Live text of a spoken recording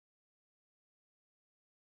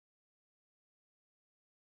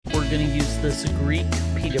going to use this Greek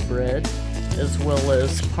pita bread, as well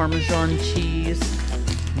as Parmesan cheese,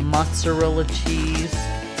 mozzarella cheese,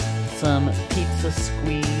 some pizza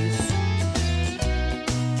squeeze.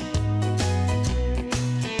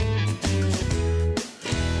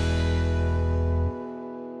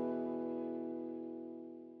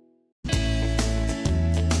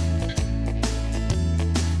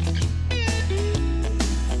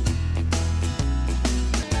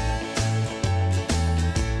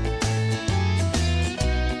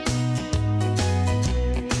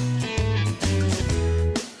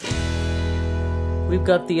 We've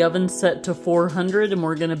got the oven set to 400 and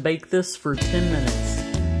we're going to bake this for 10 minutes.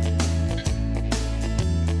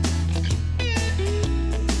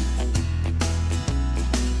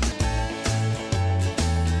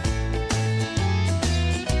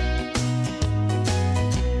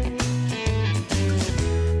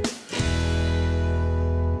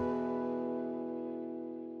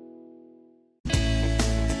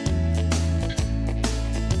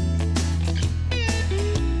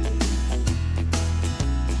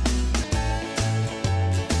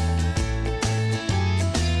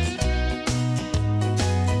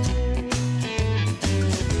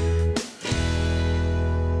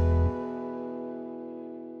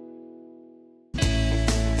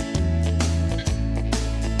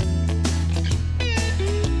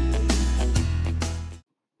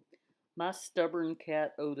 My stubborn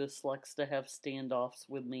cat Otis likes to have standoffs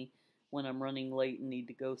with me when I'm running late and need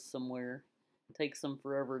to go somewhere. It takes him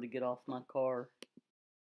forever to get off my car.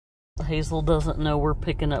 Hazel doesn't know we're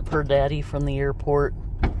picking up her daddy from the airport.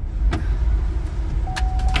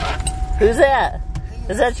 Who's that?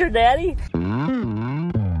 Is that your daddy?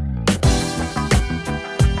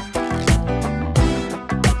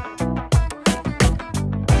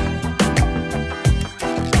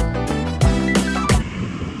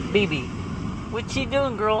 BB, what you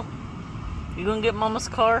doing, girl? You gonna get Mama's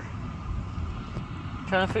car?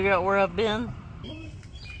 Trying to figure out where I've been?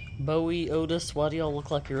 Bowie, Otis, why do y'all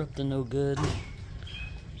look like you're up to no good?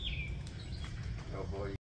 Oh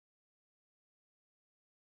boy.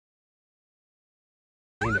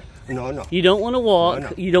 No. You don't want to walk.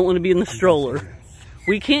 No. You don't want to be in the stroller.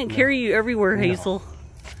 We can't carry you everywhere, Hazel.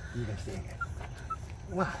 You can stay here.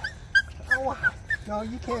 Wow. Oh, wow. No,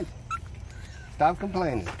 you can't. Stop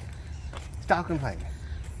complaining. Stop complaining.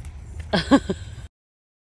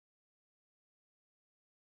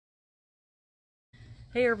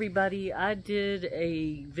 Hey everybody, I did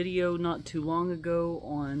a video not too long ago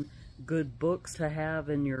on good books to have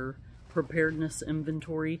in your preparedness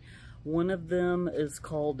inventory. One of them is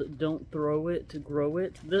called Don't Throw It, Grow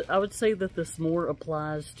It. I would say that this more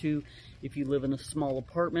applies to if you live in a small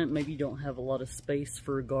apartment, maybe you don't have a lot of space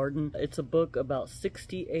for a garden. It's a book about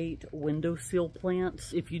 68 windowsill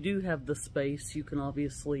plants. If you do have the space, you can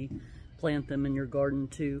obviously plant them in your garden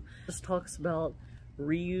too. This talks about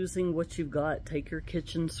reusing what you've got. Take your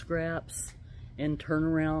kitchen scraps and turn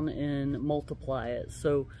around and multiply it.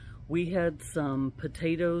 So we had some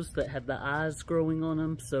potatoes that had the eyes growing on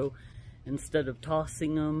them, so instead of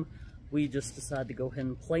tossing them, we just decided to go ahead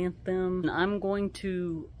and plant them. And I'm going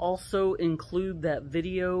to also include that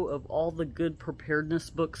video of all the good preparedness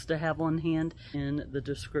books to have on hand in the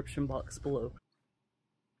description box below.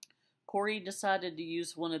 Corey decided to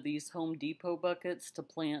use one of these Home Depot buckets to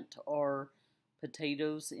plant our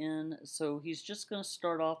potatoes in. So he's just going to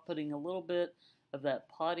start off putting a little bit of that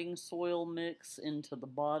potting soil mix into the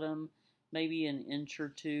bottom, maybe an inch or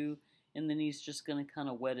two, and then he's just going to kind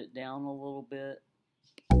of wet it down a little bit.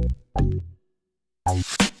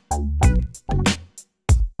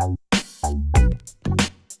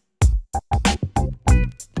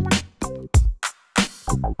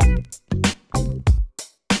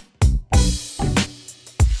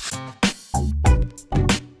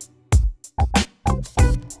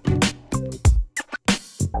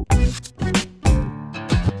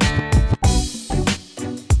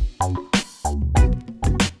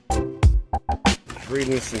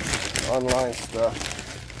 Reading some online stuff.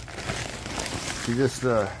 You just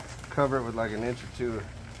cover it with like an inch or two,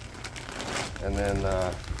 and then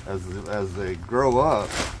as they grow up,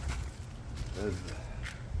 as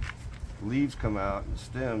leaves come out and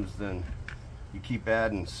stems, then you keep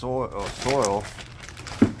adding soil,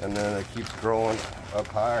 and then it keeps growing up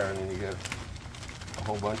higher, and then you get a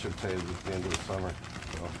whole bunch of potatoes at the end of the summer.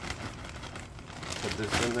 So put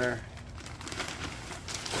this in there.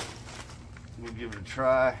 We'll give it a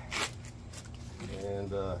try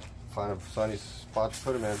and find a sunny spot to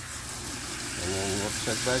put them in, and then we'll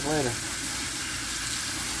check back later.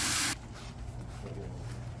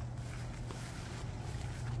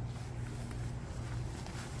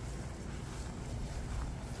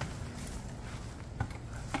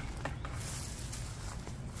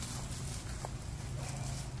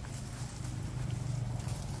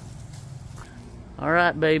 All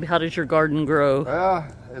right, babe. How does your garden grow? Well,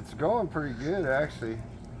 it's going pretty good, actually.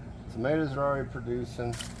 Tomatoes are already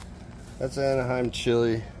producing. That's Anaheim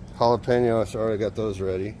chili. Jalapenos, I already got those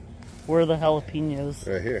ready. Where are the jalapenos?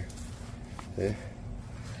 Right here. See?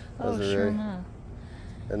 Oh, Those are sure ready. enough.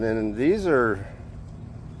 And then these are...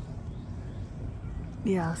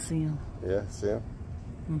 Yeah, I see them. Yeah, see them?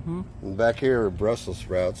 Mm-hmm. And back here are Brussels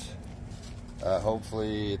sprouts.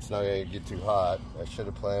 Hopefully it's not going to get too hot. I should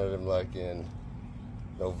have planted them like in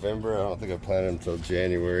November. I don't think I planted them until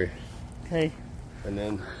January. Okay. And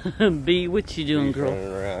then B, what you doing, girl?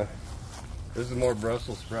 running around. This is more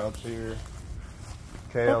Brussels sprouts here.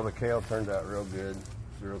 Kale, Oh. the kale turned out real good.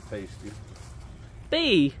 It's real tasty.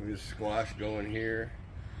 B. We got squash going here.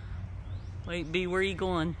 Wait, B, where are you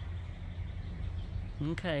going?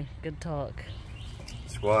 Okay, good talk.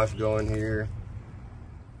 Squash going here.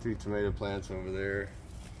 2 tomato plants over there.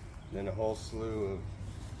 Then a whole slew of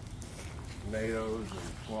tomatoes and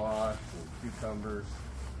squash and cucumbers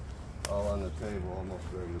all on the table, almost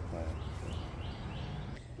ready to plant.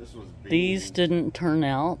 This was beans. These didn't turn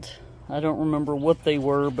out. I don't remember what they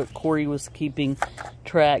were, but Corey was keeping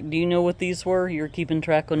track. Do you know what these were? You were keeping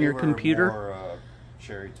track on They your were computer? More,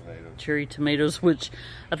 cherry tomatoes. Cherry tomatoes, which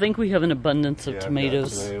I think we have an abundance of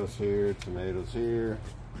tomatoes. Tomatoes here, tomatoes here,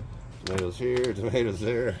 tomatoes here, tomatoes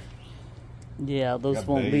there. Yeah, those Got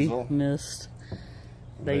won't basil. be missed.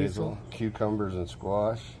 Basil. Cucumbers and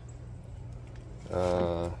squash.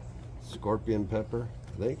 Scorpion pepper,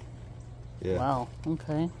 I think. Yeah. Wow,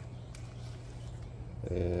 okay.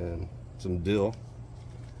 And some dill.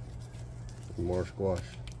 And more squash.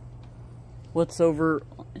 What's over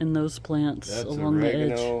in those plants That's along the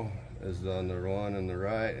edge? oregano is on the one on the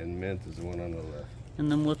right, and mint is the one on the left.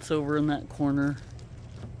 And then what's over in that corner?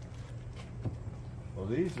 Well,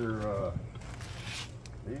 these are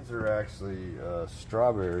actually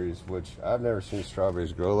strawberries, which I've never seen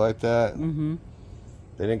strawberries grow like that. Mm-hmm.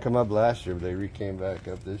 They didn't come up last year, but they came back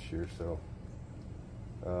up this year. So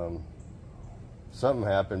something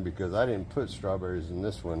happened because I didn't put strawberries in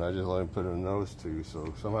this one. I just let them put in those two.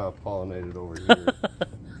 So somehow it pollinated over here.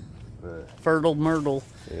 But, Fertile myrtle.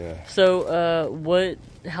 yeah. So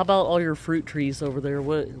how about all your fruit trees over there?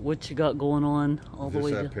 What you got going on all the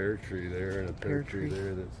way Just to... that pear tree there and a pear tree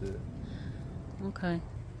there. That's it. Okay.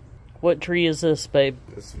 What tree is this, babe?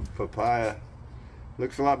 This papaya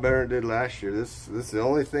looks a lot better than it did last year. This is the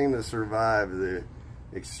only thing that survived the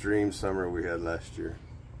extreme summer we had last year.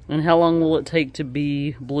 And how long will it take to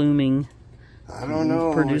be blooming? I don't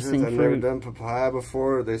know. Producing I've never fruit. done papaya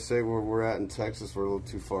before. They say where we're at in Texas, we're a little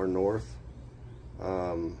too far north.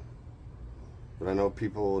 But I know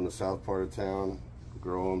people in the south part of town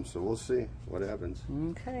grow them, so we'll see what happens.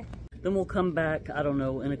 Okay. Then we'll come back, I don't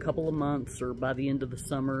know, in a couple of months or by the end of the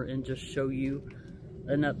summer and just show you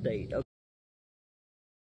an update. Okay.